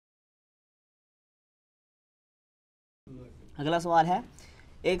اگلا سوال ہے،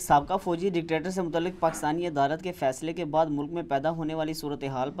 ایک سابقہ فوجی ڈکٹیٹر سے متعلق پاکستانی عدالت کے فیصلے کے بعد ملک میں پیدا ہونے والی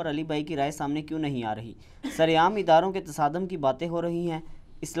صورتحال پر علی بھائی کی رائے سامنے کیوں نہیں آ رہی؟ سرعام اداروں کے تصادم کی باتیں ہو رہی ہیں،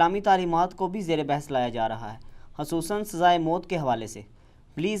 اسلامی تعلیمات کو بھی زیر بحث لایا جا رہا ہے، خصوصاً سزائے موت کے حوالے سے۔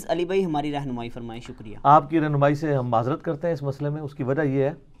 پلیز علی بھائی ہماری رہنمائی فرمائیں، شکریہ۔ آپ کی رہنمائی سے ہم معذرت کرتے ہیں اس مسئلے میں۔ اس کی وجہ یہ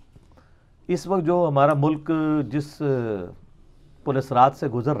ہے، اس وقت جو ہمارا ملک جس پولیس رات سے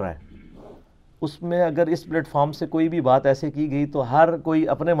گزر رہا ہے، اس میں اگر اس پلیٹ فارم سے کوئی بھی بات ایسے کی گئی تو ہر کوئی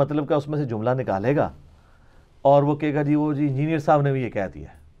اپنے مطلب کا اس میں سے جملہ نکالے گا اور وہ کہے گا جی وہ جی انجینئر صاحب نے بھی یہ کہہ دیا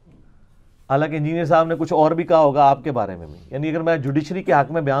ہے، حالانکہ انجینئر صاحب نے کچھ اور بھی کہا ہوگا آپ کے بارے میں بھی۔ یعنی اگر میں جوڈیشری کے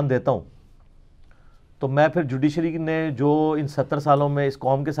حق میں بیان دیتا ہوں تو میں پھر جوڈیشری نے جو ان 70 سالوں میں اس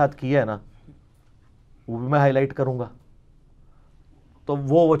قوم کے ساتھ کیا ہے نا، وہ بھی میں ہائی لائٹ کروں گا، تو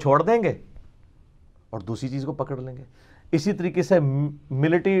وہ چھوڑ دیں گے اور دوسری چیز کو پکڑ لیں گے۔ اسی طریقے سے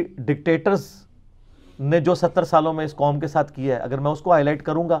ملٹری ڈکٹیٹرز نے جو 70 سالوں میں اس قوم کے ساتھ کیا ہے، اگر میں اس کو ہائی لائٹ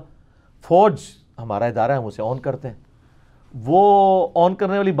کروں گا، فوج ہمارا ادارہ ہے، ہم اسے آن کرتے ہیں، وہ آن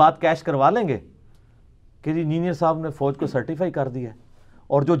کرنے والی بات کیش کروا لیں گے کہ جی انجینئر صاحب نے فوج کو سرٹیفائی کر دیا ہے،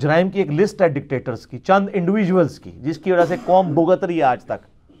 اور جو جرائم کی ایک لسٹ ہے ڈکٹیٹرز کی، چند انڈیویجولز کی، جس کی وجہ سے قوم بھگت رہی ہے آج تک،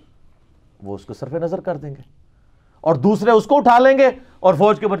 وہ اس کو صرف نظر کر دیں گے اور دوسرے اس کو اٹھا لیں گے اور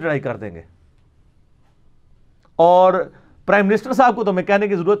فوج کے اوپر چڑھائی کر دیں گے۔ اور پرائم منسٹر صاحب کو تو میں کہنے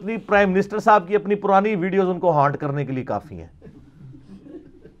کی ضرورت نہیں، پرائم منسٹر صاحب کی اپنی پرانی ویڈیوز ان کو ہانٹ کرنے کے لیے کافی ہیں،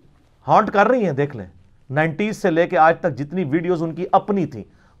 ہانٹ کر رہی ہیں، دیکھ لیں 90s سے لے کے آج تک جتنی ویڈیوز ان کی اپنی تھیں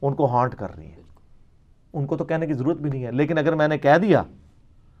ان کو ہانٹ کر رہی ہیں، ان کو تو کہنے کی ضرورت بھی نہیں ہے۔ لیکن اگر میں نے کہہ دیا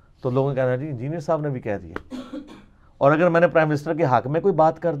تو لوگوں نے کہنا جی انجینئر صاحب نے بھی کہہ دیا، اور اگر میں نے پرائم منسٹر کے حق میں کوئی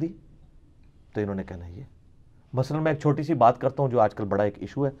بات کر دی تو انہوں نے کہنا یہ۔ مثلا میں ایک چھوٹی سی بات کرتا ہوں جو آج کل بڑا ایک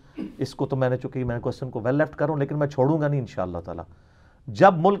ایشو ہے، اس کو تو میں نے چونکہ میں کوسچن کو ویل لیفٹ کروں، لیکن میں چھوڑوں گا نہیں انشاءاللہ تعالی۔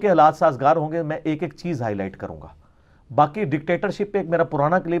 جب ملک کے حالات سازگار ہوں گے میں ایک ایک چیز ہائی لائٹ کروں گا۔ باقی ڈکٹیٹرشپ پہ ایک میرا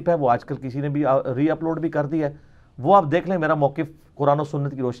پرانا کلپ ہے، وہ آج کل کسی نے بھی ری اپلوڈ بھی کر دیا ہے، وہ آپ دیکھ لیں، میرا موقف قرآن و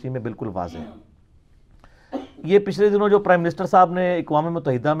سنت کی روشنی میں بالکل واضح ہے۔ یہ پچھلے دنوں جو پرائم منسٹر صاحب نے اقوام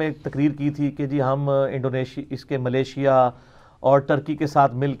متحدہ میں ایک تقریر کی تھی کہ جی ہم انڈونیشیا، اس کے ملیشیا اور ٹرکی کے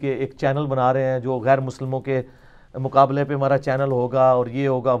ساتھ مل کے ایک چینل بنا رہے ہیں جو غیر مسلموں کے مقابلے پہ ہمارا چینل ہوگا اور یہ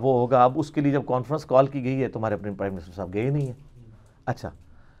ہوگا وہ ہوگا۔ اب اس کے لیے جب کانفرنس کال کی گئی ہے تو ہمارے اپنے پرائم منسٹر صاحب گئے نہیں ہیں۔ اچھا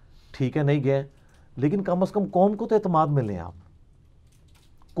ٹھیک ہے، نہیں گئے، لیکن کم از کم قوم کو تو اعتماد میں لیں، آپ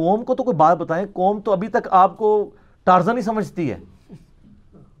قوم کو تو کوئی بات بتائیں۔ قوم تو ابھی تک آپ کو ٹارزن ہی سمجھتی ہے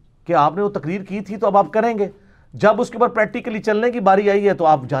کہ آپ نے وہ تقریر کی تھی تو اب آپ کریں گے، جب اس کے اوپر پریکٹیکلی چلنے کی باری آئی ہے تو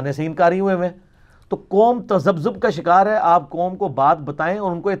آپ جانے سے انکاری ہوئے ہوئے۔ تو قوم تذبذب کا شکار ہے، آپ قوم کو بات بتائیں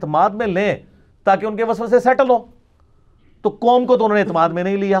اور ان کو اعتماد میں لیں تاکہ ان کے وسوسے سیٹل ہو۔ تو قوم کو تو انہوں نے اعتماد میں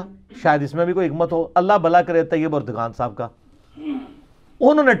نہیں لیا، شاید اس میں بھی کوئی حکمت ہو، اللہ بھلا کرے طیب اردگان صاحب کا۔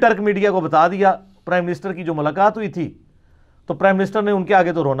 انہوں نے ٹرک میڈیا کو بتا دیا، پرائم منسٹر کی جو ملاقات ہوئی تھی تو پرائم منسٹر نے ان کے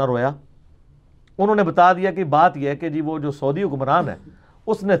آگے تو رونا رویا، انہوں نے بتا دیا کہ بات یہ ہے کہ جی وہ جو سعودی حکمران ہے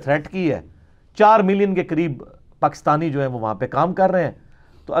اس نے تھریٹ کی ہے، 4 ملین کے قریب پاکستانی جو ہیں وہ وہاں پہ کام کر رہے ہیں،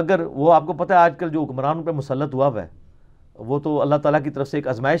 تو اگر وہ آپ کو پتہ ہے آج کل جو حکمران پہ مسلط ہوا ہے وہ تو اللہ تعالیٰ کی طرف سے ایک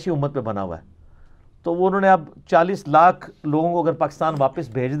آزمائشی امت پہ بنا ہوا ہے، تو وہ انہوں نے اب 40 لاکھ لوگوں کو اگر پاکستان واپس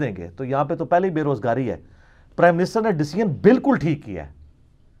بھیج دیں گے تو یہاں پہ تو پہلے ہی بے روزگاری ہے۔ پرائم منسٹر نے ڈیسیژن بالکل ٹھیک کیا ہے،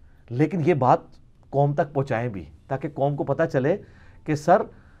 لیکن یہ بات قوم تک پہنچائیں بھی تاکہ قوم کو پتہ چلے کہ سر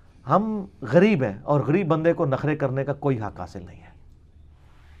ہم غریب ہیں اور غریب بندے کو نخرے کرنے کا کوئی حق حاصل نہیں ہے۔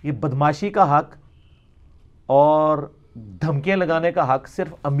 یہ بدماشی کا حق اور دھمکیاں لگانے کا حق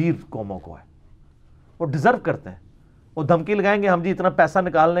صرف امیر قوموں کو ہے، وہ ڈیزرو کرتے ہیں۔ وہ دھمکی لگائیں گے ہم جی اتنا پیسہ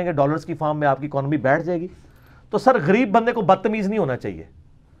نکال لیں گے ڈالرز کی فارم میں، آپ کی اکانومی بیٹھ جائے گی، تو سر غریب بندے کو بدتمیز نہیں ہونا چاہیے،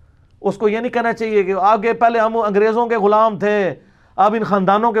 اس کو یہ نہیں کہنا چاہیے کہ آگے پہلے ہم انگریزوں کے غلام تھے اب ان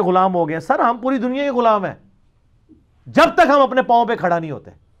خاندانوں کے غلام ہو گئے۔ سر ہم پوری دنیا کے غلام ہیں جب تک ہم اپنے پاؤں پہ کھڑا نہیں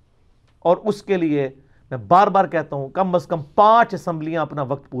ہوتے، اور اس کے لیے میں بار بار کہتا ہوں کم از کم 5 اسمبلیاں اپنا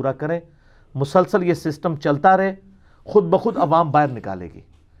وقت پورا کریں، مسلسل یہ سسٹم چلتا رہے، خود بخود عوام باہر نکالے گی۔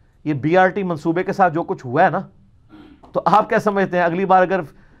 یہ BRT منصوبے کے ساتھ جو کچھ ہوا ہے نا، تو آپ کیا سمجھتے ہیں اگلی بار اگر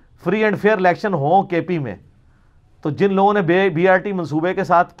فری اینڈ فیئر الیکشن ہوں KP میں تو جن لوگوں نے BRT منصوبے کے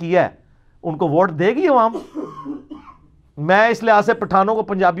ساتھ کیا ہے ان کو ووٹ دے گی عوام؟ میں اس لحاظ سے پٹھانوں کو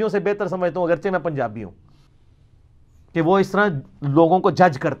پنجابیوں سے بہتر سمجھتا ہوں، اگرچہ میں پنجابی ہوں، کہ وہ اس طرح لوگوں کو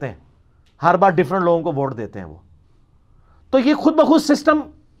جج کرتے ہیں، ہر بار ڈیفرنٹ لوگوں کو ووٹ دیتے ہیں وہ، تو یہ خود بخود سسٹم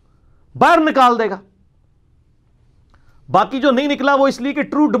باہر نکال دے گا۔ باقی جو نہیں نکلا وہ اس لیے کہ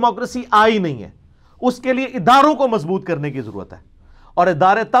ٹرو ڈیموکریسی آئی نہیں ہے، اس کے لیے اداروں کو مضبوط کرنے کی ضرورت ہے، اور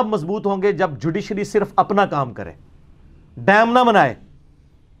ادارے تب مضبوط ہوں گے جب جوڈیشری صرف اپنا کام کرے، ڈیم نہ بنائے،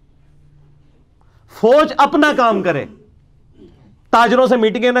 فوج اپنا کام کرے، تاجروں سے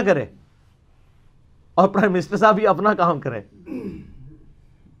میٹنگیں نہ کرے، اور پرائم منسٹر صاحب بھی اپنا کام کریں,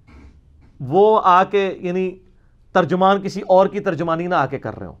 وہ آ کے یعنی ترجمان کسی اور کی ترجمانی نہ آ کے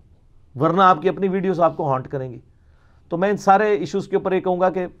کر رہے ہوں, ورنہ آپ کی اپنی ویڈیوز آپ کو ہانٹ کریں گی. تو میں ان سارے ایشوز کے اوپر یہ کہوں گا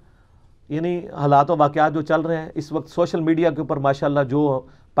کہ یعنی حالات و واقعات جو چل رہے ہیں اس وقت سوشل میڈیا کے اوپر ماشاءاللہ جو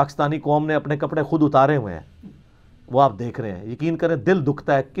پاکستانی قوم نے اپنے کپڑے خود اتارے ہوئے ہیں وہ آپ دیکھ رہے ہیں. یقین کریں دل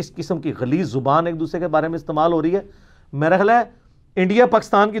دکھتا ہے کس قسم کی غلیظ زبان ایک دوسرے کے بارے میں استعمال ہو رہی ہے. میرا خیال ہے انڈیا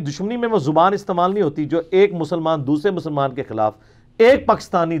پاکستان کی دشمنی میں وہ زبان استعمال نہیں ہوتی جو ایک مسلمان دوسرے مسلمان کے خلاف, ایک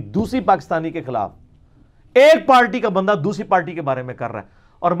پاکستانی دوسری پاکستانی کے خلاف, ایک پارٹی کا بندہ دوسری پارٹی کے بارے میں کر رہا ہے.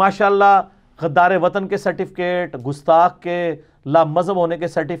 اور ماشاءاللہ غدار وطن کے سرٹیفکیٹ, گستاخ کے لا مذہب ہونے کے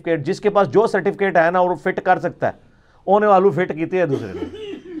سرٹیفکیٹ, جس کے پاس جو سرٹیفکیٹ ہے نا وہ فٹ کر سکتا ہے, اونے والو فٹ کیتے ہیں دوسرے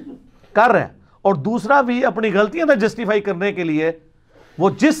نے کر رہے ہیں. اور دوسرا بھی اپنی غلطیاں نہ جسٹیفائی کرنے کے لیے وہ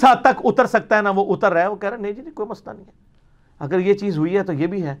جس حد تک اتر سکتا ہے نا وہ اتر رہا ہے, وہ کہہ رہا ہے نہیں جی کوئی مسئلہ نہیں ہے, اگر یہ چیز ہوئی ہے تو یہ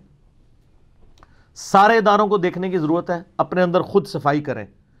بھی ہے. سارے اداروں کو دیکھنے کی ضرورت ہے, اپنے اندر خود صفائی کریں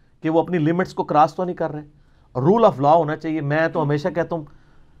کہ وہ اپنی لیمٹس کو کراس تو نہیں کر رہے. رول آف لا ہونا چاہیے. میں تو ہمیشہ کہتا ہوں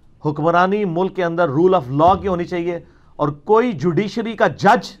حکمرانی ملک کے اندر رول آف لا کی ہونی چاہیے, اور کوئی جوڈیشری کا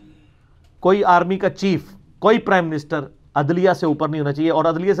جج, کوئی آرمی کا چیف, کوئی پرائم منسٹر عدلیہ سے اوپر نہیں ہونا چاہیے. اور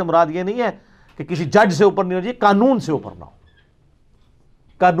عدلیہ سے مراد یہ نہیں ہے کہ کسی جج سے اوپر نہیں ہونا چاہیے, قانون سے اوپر نہ ہو.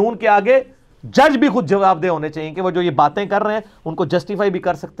 قانون کے آگے جج بھی خود جواب دہ ہونے چاہیے کہ وہ جو یہ باتیں کر رہے ہیں ان کو جسٹیفائی بھی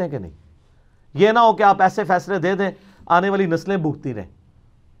کر سکتے ہیں کہ نہیں. یہ نہ ہو کہ آپ ایسے فیصلے دے دیں آنے والی نسلیں بھگتی رہیں.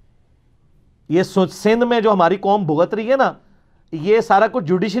 یہ سندھ میں جو ہماری قوم بھگت رہی ہے نا, یہ سارا کچھ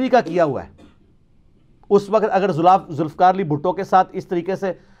جوڈیشری کا کیا ہوا ہے. اس وقت اگر ذوالفقار علی بھٹو کے ساتھ اس طریقے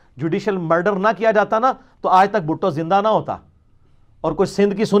سے جوڈیشل مرڈر نہ کیا جاتا نا تو آج تک بھٹو زندہ نہ ہوتا اور کوئی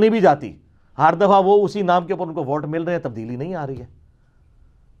سندھ کی سنی بھی جاتی. ہر دفعہ وہ اسی نام کے اوپر ان کو ووٹ مل رہے ہیں, تبدیلی نہیں آ رہی ہے.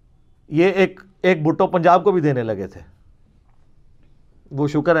 یہ ایک بھٹو پنجاب کو بھی دینے لگے تھے. وہ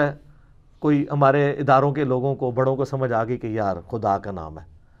شکر ہے کوئی ہمارے اداروں کے لوگوں کو بڑوں کو سمجھ آ گئی کہ یار خدا کا نام ہے,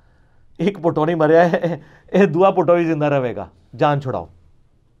 ایک پٹو نہیں مریا ہے, دعا پٹو ہی زندہ رہے گا, جان چھڑاؤ.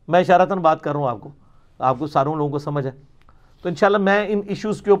 میں اشارتاً بات کر رہا ہوں, آپ کو ساروں لوگوں کو سمجھ ہے. تو انشاءاللہ میں ان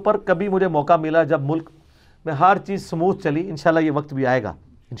ایشوز کے اوپر کبھی مجھے موقع ملا جب ملک میں ہر چیز سموتھ چلی, انشاءاللہ یہ وقت بھی آئے گا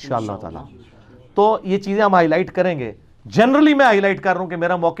انشاءاللہ تعالیٰ, تو یہ چیزیں ہم ہائی لائٹ کریں گے. جنرلی میں ہائی لائٹ کر رہا ہوں کہ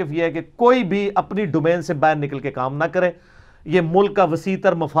میرا موقف یہ ہے کہ کوئی بھی اپنی ڈومین سے باہر نکل کے کام نہ کرے. یہ ملک کا وسیع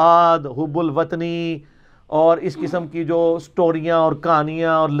تر مفاد, حب الوطنی اور اس قسم کی جو سٹوریاں اور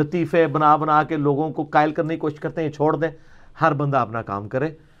کہانیاں اور لطیفے بنا کے لوگوں کو قائل کرنے کی کوشش کرتے ہیں, یہ چھوڑ دیں. ہر بندہ اپنا کام کرے,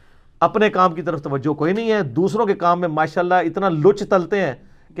 اپنے کام کی طرف توجہ کوئی نہیں ہے. دوسروں کے کام میں ماشاءاللہ اتنا لچ تلتے ہیں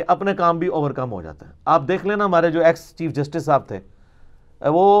کہ اپنے کام بھی اوور کم ہو جاتا ہے. آپ دیکھ لینا ہمارے جو ایکس چیف جسٹس صاحب تھے,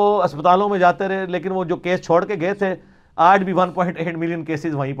 وہ اسپتالوں میں جاتے رہے لیکن وہ جو کیس چھوڑ کے گئے تھے آج بھی 1.8 ملین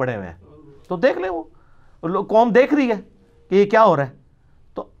کیسز وہیں پڑے ہوئے ہیں. تو دیکھ لیں, وہ قوم دیکھ رہی ہے کہ یہ کیا ہو رہا ہے,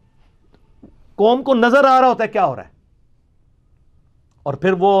 تو قوم کو نظر آ رہا ہوتا ہے کیا ہو رہا ہے. اور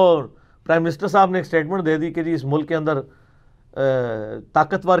پھر وہ پرائم منسٹر صاحب نے ایک سٹیٹمنٹ دے دی کہ جی اس ملک کے اندر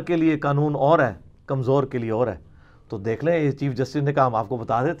طاقتور کے لیے قانون اور ہے, کمزور کے لیے اور ہے. تو دیکھ لیں, یہ چیف جسٹس نے کہا ہم آپ کو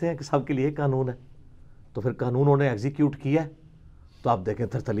بتا دیتے ہیں کہ سب کے لیے قانون ہے. تو پھر قانون انہوں نے ایگزیکیوٹ کیا ہے, تو آپ دیکھیں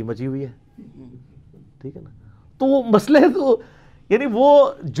تھرتھلی مچی ہوئی ہے. ٹھیک ہے نا. تو وہ مسئلے تو یعنی وہ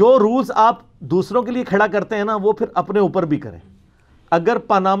جو رولز آپ دوسروں کے لیے کھڑا کرتے ہیں نا وہ پھر اپنے اوپر بھی کریں. اگر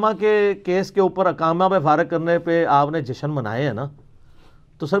پاناما کے کیس کے اوپر اقامہ پہ فارغ کرنے پہ آپ نے جشن منائے ہیں نا,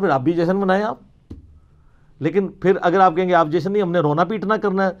 تو سر پھر آپ بھی جشن منائیں آپ. لیکن پھر اگر آپ کہیں گے آپ جشن نہیں, ہم نے رونا پیٹنا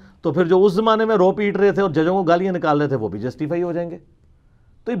کرنا ہے, تو پھر جو اس زمانے میں رو پیٹ رہے تھے اور ججوں کو گالیاں نکال رہے تھے وہ بھی جسٹیفائی ہو جائیں گے.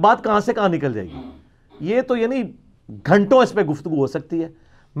 تو یہ بات کہاں سے کہاں نکل جائے گی. یہ تو یعنی گھنٹوں اس پہ گفتگو ہو سکتی ہے.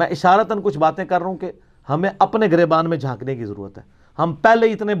 میں اشارتاً کچھ باتیں کر رہا ہوں کہ ہمیں اپنے گریبان میں جھانکنے کی ضرورت ہے. ہم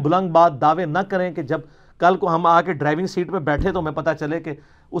پہلے اتنے بلند بات دعوے نہ کریں کہ جب کل کو ہم آ کے ڈرائیونگ سیٹ پہ بیٹھے تو ہمیں پتہ چلے کہ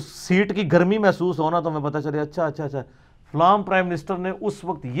اس سیٹ کی گرمی محسوس ہونا, تو ہمیں پتہ چلے اچھا فلاں پرائم منسٹر نے اس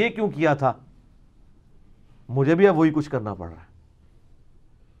وقت یہ کیوں کیا تھا, مجھے بھی اب وہی کچھ کرنا پڑ رہا ہے.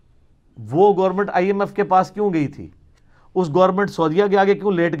 وہ گورنمنٹ IMF کے پاس کیوں گئی تھی, اس گورنمنٹ سعودیہ کے آگے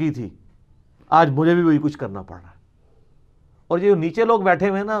کیوں لیٹ گئی تھی, آج مجھے بھی وہی کچھ کرنا پڑ رہا ہے. اور یہ نیچے لوگ بیٹھے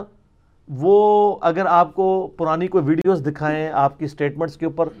ہوئے ہیں نا, وہ اگر آپ کو پرانی کوئی ویڈیوز دکھائیں, آپ کی سٹیٹمنٹس کے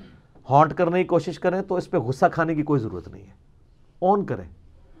اوپر ہانٹ کرنے کی کوشش کریں, تو اس پہ غصہ کھانے کی کوئی ضرورت نہیں ہے. آن کریں.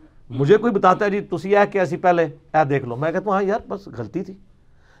 مجھے کوئی بتاتا ہے جی تسی ہے کہ ایسی پہلے دیکھ لو, میں کہتا ہوں ہاں یار بس غلطی تھی.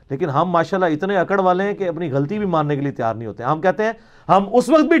 لیکن ہم ماشاءاللہ اتنے اکڑ والے ہیں کہ اپنی غلطی بھی ماننے کے لیے تیار نہیں ہوتے. ہم کہتے ہیں ہم اس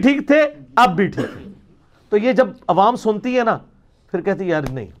وقت بھی ٹھیک تھے, اب بھی ٹھیک تھے. تو یہ جب عوام سنتی ہے نا, پھر کہتی ہے یار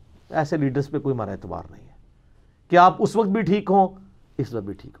نہیں, ایسے لیڈرز پہ کوئی ہمارا اعتبار نہیں ہے کہ آپ اس وقت بھی ٹھیک ہوں اس وقت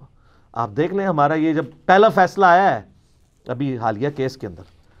بھی ٹھیک ہوں. آپ دیکھ لیں ہمارا یہ جب پہلا فیصلہ آیا ہے ابھی حالیہ کیس کے اندر,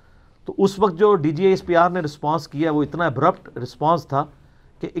 تو اس وقت جو DGI SPR نے رسپانس کیا وہ اتنا ابرپٹ رسپانس تھا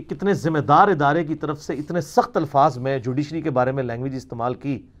کہ ایک کتنے ذمہ دار ادارے کی طرف سے اتنے سخت الفاظ میں جوڈیشری کے بارے میں لینگویج استعمال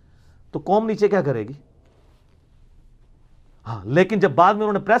کی تو قوم نیچے کیا کرے گی؟ ہاں لیکن جب بعد میں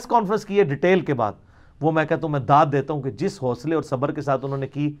انہوں نے پریس کانفرنس کی ہے ڈیٹیل کے بعد، وہ میں کہتا ہوں، میں داد دیتا ہوں کہ جس حوصلے اور صبر کے ساتھ انہوں نے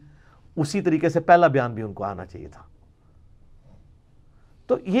کی اسی طریقے سے پہلا بیان بھی ان کو آنا چاہیے تھا.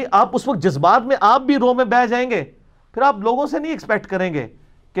 تو یہ آپ اس وقت جذبات میں آپ بھی رو میں بہ جائیں گے، پھر آپ لوگوں سے نہیں ایکسپیکٹ کریں گے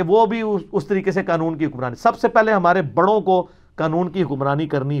کہ وہ بھی اس طریقے سے قانون کی حکمرانی. سب سے پہلے ہمارے بڑوں کو قانون کی حکمرانی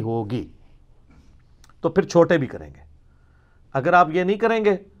کرنی ہوگی، تو پھر چھوٹے بھی کریں گے. اگر آپ یہ نہیں کریں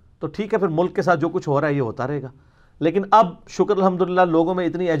گے تو ٹھیک ہے، پھر ملک کے ساتھ جو کچھ ہو رہا ہے یہ ہوتا رہے گا. لیکن اب شکر الحمدللہ لوگوں میں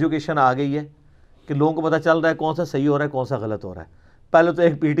اتنی ایجوکیشن آ گئی ہے کہ لوگوں کو پتہ چل رہا ہے کون سا صحیح ہو رہا ہے کون سا غلط ہو رہا ہے. پہلے تو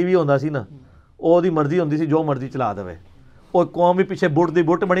ایک پی ٹی وی ہوتا سی نا، وہ دی مرضی ہوتی سی، جو مرضی چلا دے، وہ قوم بھی پیچھے بٹ دی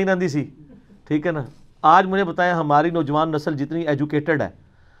بٹ بڑی نہ سی، ٹھیک ہے نا. آج مجھے بتائیں ہماری نوجوان نسل جتنی ایجوکیٹڈ ہے،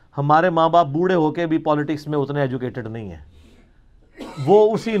 ہمارے ماں باپ بوڑھے ہو کے بھی پالیٹکس میں اتنے ایجوکیٹڈ نہیں ہیں.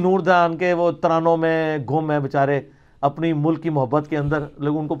 وہ اسی نور دان کے وہ ترانوں میں گم ہے بیچارے اپنی ملک کی محبت کے اندر،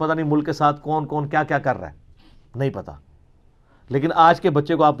 لیکن ان کو پتہ نہیں ملک کے ساتھ کون کون کیا کیا کر رہا ہے، نہیں پتہ. لیکن آج کے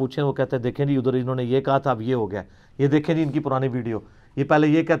بچے کو آپ پوچھیں، وہ کہتے ہیں دیکھیں جی ادھر انہوں نے یہ کہا تھا اب یہ ہو گیا، یہ دیکھیں جی ان کی پرانی ویڈیو، یہ پہلے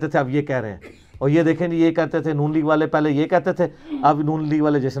یہ کہتے تھے اب یہ کہہ رہے ہیں، اور یہ دیکھیں جی یہ کہتے تھے نون لیگ والے پہلے یہ کہتے تھے اب نون لیگ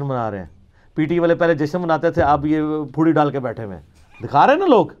والے جشن منا رہے ہیں، پی ٹی والے پہلے جشن مناتے تھے اب یہ پھوڑی ڈال کے بیٹھے ہوئے ہیں. دکھا رہے ہیں نا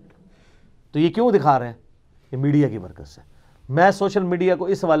لوگ. تو یہ کیوں دکھا رہے ہیں؟ یہ میڈیا کی برکت سے. میں سوشل میڈیا کو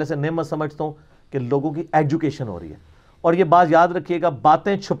اس حوالے سے نعمت سمجھتا ہوں کہ لوگوں کی ایجوکیشن ہو رہی ہے. اور یہ بات یاد رکھیے گا،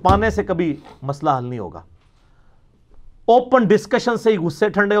 باتیں چھپانے سے کبھی مسئلہ حل نہیں ہوگا. اوپن ڈسکشن سے ہی غصے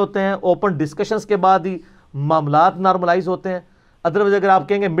ٹھنڈے ہوتے ہیں، اوپن ڈسکشنز کے بعد ہی معاملات نارملائز ہوتے ہیں. ادروائز اگر آپ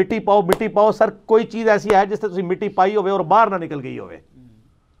کہیں گے مٹی پاؤ سر، کوئی چیز ایسی ہے جس سے تسی مٹی پائی ہوئے اور باہر نہ نکل گئی ہوئے.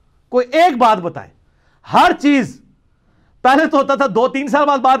 کوئی ایک بات بتائیں. ہر چیز پہلے تو ہوتا تھا 2-3 سال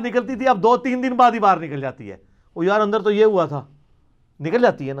بعد باہر نکلتی تھی، اب 2-3 دن بعد ہی باہر نکل جاتی ہے. وہ یار اندر تو یہ ہوا تھا، نکل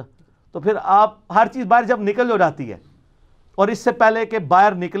جاتی ہے نا. تو پھر آپ ہر چیز باہر جب نکل ہو جاتی ہے، اور اس سے پہلے کہ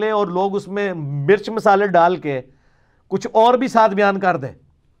باہر نکلے اور لوگ اس میں مرچ مسالے ڈال کے کچھ اور بھی ساتھ بیان کر دیں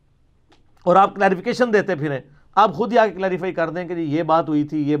اور آپ کلیریفیکیشن دیتے پھریں، آپ خود ہی آ کے کلیریفائی کر دیں کہ جی یہ بات ہوئی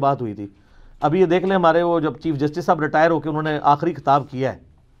تھی، یہ بات ہوئی تھی. ابھی یہ دیکھ لیں ہمارے وہ جب چیف جسٹس صاحب ریٹائر ہو کے انہوں نے آخری خطاب کیا ہے،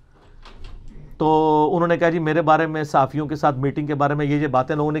 تو انہوں نے کہا جی میرے بارے میں صحافیوں کے ساتھ میٹنگ کے بارے میں یہ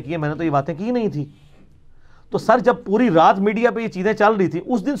باتیں لوگوں نے کی ہیں، میں نے تو یہ باتیں کی نہیں تھی. تو سر جب پوری رات میڈیا پہ یہ چیزیں چل رہی تھی،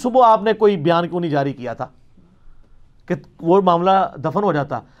 اس دن صبح آپ نے کوئی بیان کیوں نہیں جاری کیا تھا کہ وہ معاملہ دفن ہو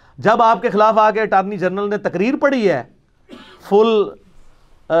جاتا؟ جب آپ کے خلاف آ کے اٹارنی جنرل نے تقریر پڑھی ہے فل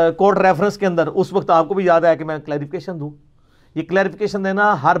کورٹ ریفرنس کے اندر، اس وقت آپ کو بھی یاد آیا کہ میں کلیریفیکیشن دوں. یہ کلیریفیکیشن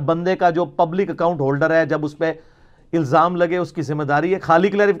دینا ہر بندے کا جو پبلک اکاؤنٹ ہولڈر ہے، جب اس پہ الزام لگے اس کی ذمہ داری ہے. خالی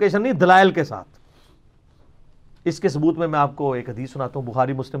کلیریفیکیشن نہیں، دلائل کے ساتھ. اس کے ثبوت میں آپ کو ایک حدیث سناتا ہوں،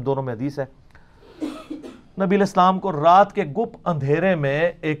 بخاری مسلم دونوں میں حدیث ہے. نبی علیہ السلام کو رات کے گپ اندھیرے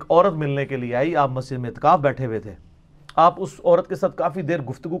میں ایک عورت ملنے کے لیے آئی. آپ مسجد میں اعتکاف بیٹھے ہوئے تھے، آپ اس عورت کے ساتھ کافی دیر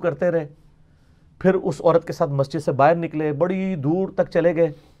گفتگو کرتے رہے. پھر اس عورت کے ساتھ مسجد سے باہر نکلے، بڑی دور تک چلے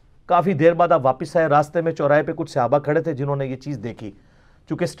گئے. کافی دیر بعد آپ واپس آئے. راستے میں چوراہے پہ کچھ صحابہ کھڑے تھے جنہوں نے یہ چیز دیکھی.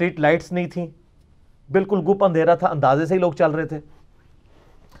 چونکہ اسٹریٹ لائٹس نہیں تھیں، بالکل گپ اندھیرا تھا، اندازے سے ہی لوگ چل رہے تھے.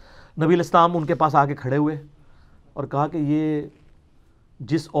 نبی علیہ السلام ان کے پاس آ کے کھڑے ہوئے اور کہا کہ یہ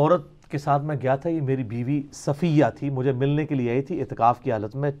جس عورت کے ساتھ میں گیا تھا یہ میری بیوی صفیہ تھی، مجھے ملنے کے لیے آئی تھی، اعتکاف کی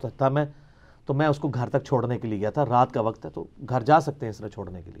حالت میں تھا میں، تو میں اس کو گھر تک چھوڑنے کے لیے گیا تھا. رات کا وقت ہے تو گھر جا سکتے ہیں اس طرح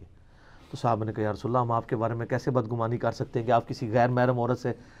چھوڑنے کے لیے. تو صاحب نے کہا یا رسول اللہ ہم آپ کے بارے میں کیسے بدگمانی کر سکتے ہیں کہ آپ کسی غیر محرم عورت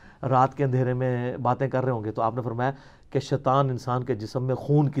سے رات کے اندھیرے میں باتیں کر رہے ہوں گے. تو آپ نے فرمایا کہ شیطان انسان کے جسم میں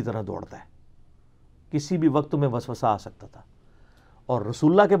خون کی طرح دوڑتا ہے، کسی بھی وقت میں وسوسہ آ سکتا تھا. اور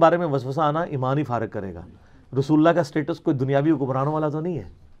رسول اللہ کے بارے میں وسوسہ آنا ایمان ہی فارغ کرے گا. رسول اللہ کا سٹیٹس کوئی دنیاوی حکمرانوں والا تو نہیں ہے،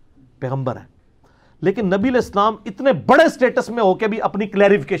 پیغمبر ہے. لیکن نبی علیہ السلام اتنے بڑے سٹیٹس میں ہو کے بھی اپنی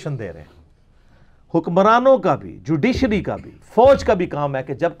کلیریفیکیشن دے رہے ہیں. حکمرانوں کا بھی، جوڈیشری کا بھی، فوج کا بھی کام ہے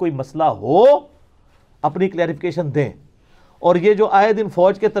کہ جب کوئی مسئلہ ہو اپنی کلیریفیکیشن دیں. اور یہ جو آئے دن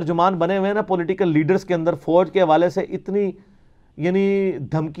فوج کے ترجمان بنے ہوئے ہیں نا پولیٹیکل لیڈرز کے اندر، فوج کے حوالے سے اتنی یعنی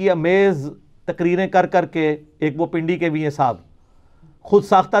دھمکی امیز تقریریں کر کر کے، ایک وہ پنڈی کے بھی ہیں صاحب، خود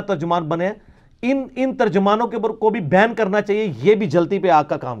ساختہ ترجمان بنے ہیں. ان ترجمانوں کے اوپر کو بھی بین کرنا چاہیے. یہ بھی جلتی پہ آگ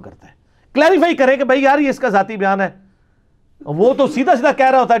کا کام کرتا ہے. کلیریفائی کریں کہ بھائی یار یہ اس کا ذاتی بیان ہے. وہ تو سیدھا سیدھا کہہ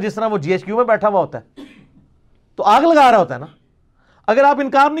رہا ہوتا ہے جس طرح وہ جی ایچ کیو میں بیٹھا ہوا ہوتا ہے، تو آگ لگا رہا ہوتا ہے نا. اگر آپ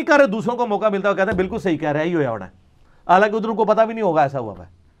انکار نہیں کر رہے، دوسروں کو موقع ملتا ہے، کہتے ہیں بالکل صحیح کہہ رہے ہیں، ہی ہوا ہونا ہے، حالانکہ ادھر کو پتہ بھی نہیں ہوگا ایسا ہوا ہے.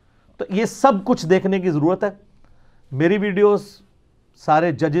 تو یہ سب کچھ دیکھنے کی ضرورت ہے. میری ویڈیوز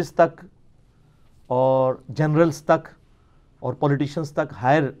سارے ججز تک اور جنرلز تک اور پولیٹیشنز تک،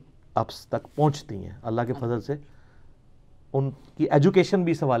 ہائر اپس تک پہنچتی ہیں اللہ کے فضل سے. ان کی ایجوکیشن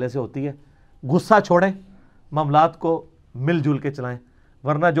بھی اس حوالے سے ہوتی ہے. غصہ چھوڑیں، معاملات کو مل جل کے چلائیں.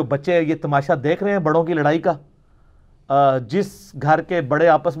 ورنہ جو بچے یہ تماشا دیکھ رہے ہیں بڑوں کی لڑائی کا، جس گھر کے بڑے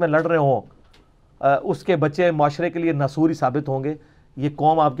آپس میں لڑ رہے ہوں اس کے بچے معاشرے کے لیے ناسوری ثابت ہوں گے. یہ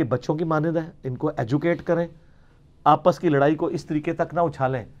قوم آپ کے بچوں کی مانند ہے، ان کو ایجوکیٹ کریں، آپس کی لڑائی کو اس طریقے تک نہ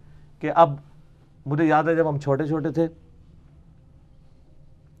اچھالیں کہ اب مجھے یاد ہے جب ہم چھوٹے چھوٹے تھے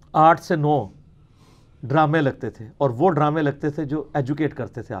 8 سے 9 ڈرامے لگتے تھے، اور وہ ڈرامے لگتے تھے جو ایجوکیٹ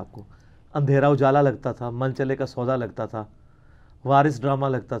کرتے تھے آپ کو. اندھیرا اجالا لگتا تھا، من چلے کا سودا لگتا تھا، وارث ڈرامہ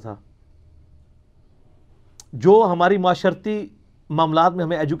لگتا تھا، جو ہماری معاشرتی معاملات میں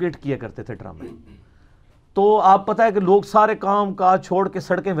ہمیں ایجوکیٹ کیا کرتے تھے ڈرامے. تو آپ پتہ ہے کہ لوگ سارے کام کاج چھوڑ کے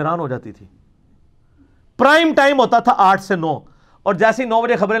سڑکیں ویران ہو جاتی تھی. پرائم ٹائم ہوتا تھا 8 سے 9، اور جیسے 9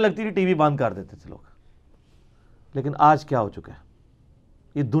 بجے خبریں لگتی تھی ٹی وی بند کر دیتے تھے لوگ. لیکن آج کیا ہو چکا ہے؟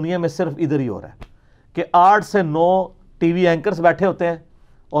 یہ دنیا میں صرف ادھر ہی ہو رہا ہے کہ 8 سے 9 ٹی وی اینکرز بیٹھے ہوتے ہیں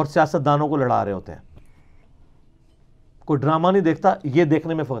اور سیاستدانوں کو لڑا رہے ہوتے ہیں. کوئی ڈرامہ نہیں دیکھتا، یہ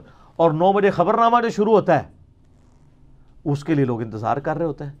دیکھنے میں فخر. اور 9 بجے خبر نامہ جو شروع ہوتا ہے اس کے لیے لوگ انتظار کر رہے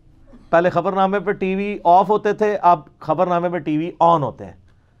ہوتے ہیں. پہلے خبر نامے پہ ٹی وی آف ہوتے تھے، اب خبر نامے پہ ٹی وی آن ہوتے ہیں.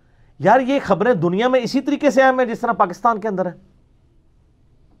 یار یہ خبریں دنیا میں اسی طریقے سے اہم ہیں جس طرح پاکستان کے اندر ہے؟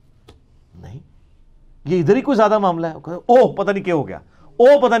 نہیں، یہ ادھر ہی کوئی زیادہ معاملہ ہے. اوہ پتہ نہیں کیا ہو گیا،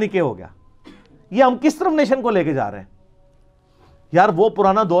 اوہ پتہ نہیں کیا ہو گیا. یہ ہم کس طرف نیشن کو لے کے جا رہے ہیں؟ یار وہ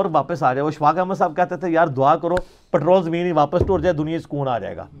پرانا دور واپس آ جائے. وہ شفاق احمد صاحب کہتے تھے یار دعا کرو پیٹرول زمین ہی واپس ٹوٹ جائے، دنیا سکون آ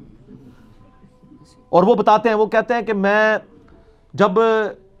جائے گا. اور وہ بتاتے ہیں، وہ کہتے ہیں کہ میں جب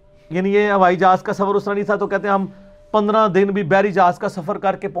یعنی یہ ہوائی جہاز کا سفر اس طرح نہیں تھا، تو کہتے ہیں ہم 15 دن بھی بحری جہاز کا سفر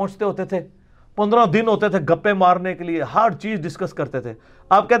کر کے پہنچتے ہوتے تھے. 15 دن ہوتے تھے گپے مارنے کے لیے، ہر چیز ڈسکس کرتے تھے.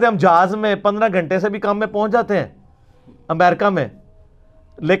 آپ کہتے ہیں ہم جہاز میں 15 گھنٹے سے بھی کم میں پہنچ جاتے ہیں امریکہ میں،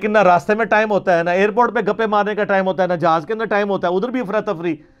 لیکن نہ راستے میں ٹائم ہوتا ہے، نہ ایئرپورٹ پہ گپے مارنے کا ٹائم ہوتا ہے، نہ جہاز کے اندر ٹائم ہوتا ہے. ادھر بھی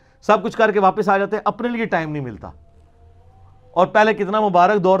افراتفری، سب کچھ کر کے واپس آ جاتے ہیں، اپنے لیے ٹائم نہیں ملتا. اور پہلے کتنا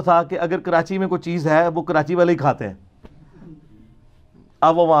مبارک دور تھا کہ اگر کراچی میں کوئی چیز ہے وہ کراچی والے ہی کھاتے ہیں.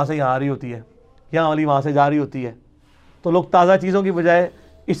 اب وہ وہاں سے یہاں آ رہی ہوتی ہے، یہاں والی وہاں سے جا رہی ہوتی ہے، تو لوگ تازہ چیزوں کی بجائے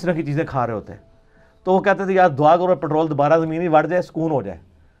اس طرح کی چیزیں کھا رہے ہوتے ہیں. تو وہ کہتے تھے یار دعا کرو پیٹرول دوبارہ زمین ہی بڑھ جائے، سکون ہو جائے.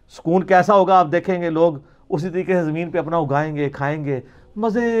 سکون کیسا ہوگا آپ دیکھیں گے، لوگ اسی طریقے سے زمین پہ اپنا اگائیں گے، کھائیں گے،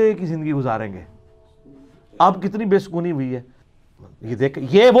 مزے کی زندگی گزاریں گے. اب کتنی بے سکونی ہوئی ہے. یہ دیکھ،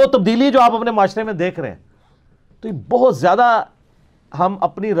 یہ وہ تبدیلی جو آپ اپنے معاشرے میں دیکھ رہے ہیں. تو یہ بہت زیادہ ہم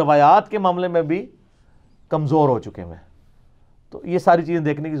اپنی روایات کے معاملے میں بھی کمزور ہو چکے ہیں. تو یہ ساری چیزیں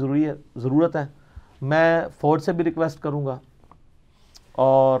دیکھنے کی ضرورت ہے. میں فوج سے بھی ریکویسٹ کروں گا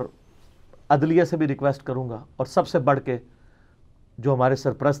اور عدلیہ سے بھی ریکویسٹ کروں گا، اور سب سے بڑھ کے جو ہمارے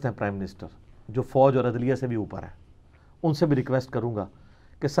سرپرست ہیں پرائم منسٹر، جو فوج اور عدلیہ سے بھی اوپر ہیں، ان سے بھی ریکویسٹ کروں گا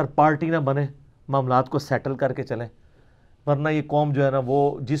کہ سر پارٹی نہ بنے، معاملات کو سیٹل کر کے چلیں. ورنہ یہ قوم جو ہے نا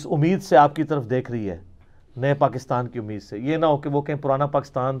وہ جس امید سے آپ کی طرف دیکھ رہی ہے، نئے پاکستان کی امید سے، یہ نہ ہو کہ وہ کہیں پرانا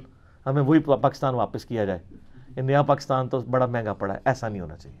پاکستان، ہمیں وہی پاکستان واپس کیا جائے. یہ نیا پاکستان تو بڑا مہنگا پڑا ہے، ایسا نہیں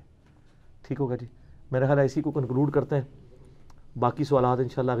ہونا چاہیے. ٹھیک ہوگا جی، میرا خیال ہے اسی کو کنکلوڈ کرتے ہیں. باقی سوالات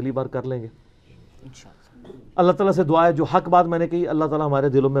انشاءاللہ اگلی بار کر لیں گے. اللہ تعالیٰ سے دعا ہے جو حق بات میں نے کہی اللہ تعالیٰ ہمارے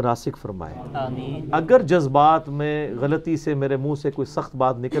دلوں میں راسخ فرمائے. آمین. اگر جذبات میں غلطی سے میرے منہ سے کوئی سخت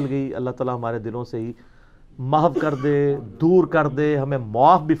بات نکل گئی، اللہ تعالیٰ ہمارے دلوں سے ہی محو کر دے، دور کر دے، ہمیں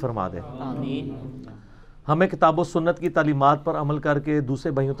معاف بھی فرما دے. آمین. ہمیں کتاب و سنت کی تعلیمات پر عمل کر کے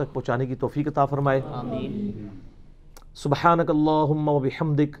دوسرے بھائیوں تک پہنچانے کی توفیق عطا فرمائے. آمین. سبحانک اللہم و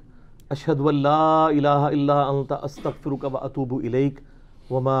بحمدک، اشہد ان لا الہ الا انت، استغفرک و اتوب الیک،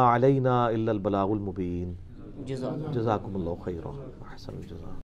 وما علینا الا البلاغ المبین. جزاک جزاکم اللہ خیرا، احسن الجزاء.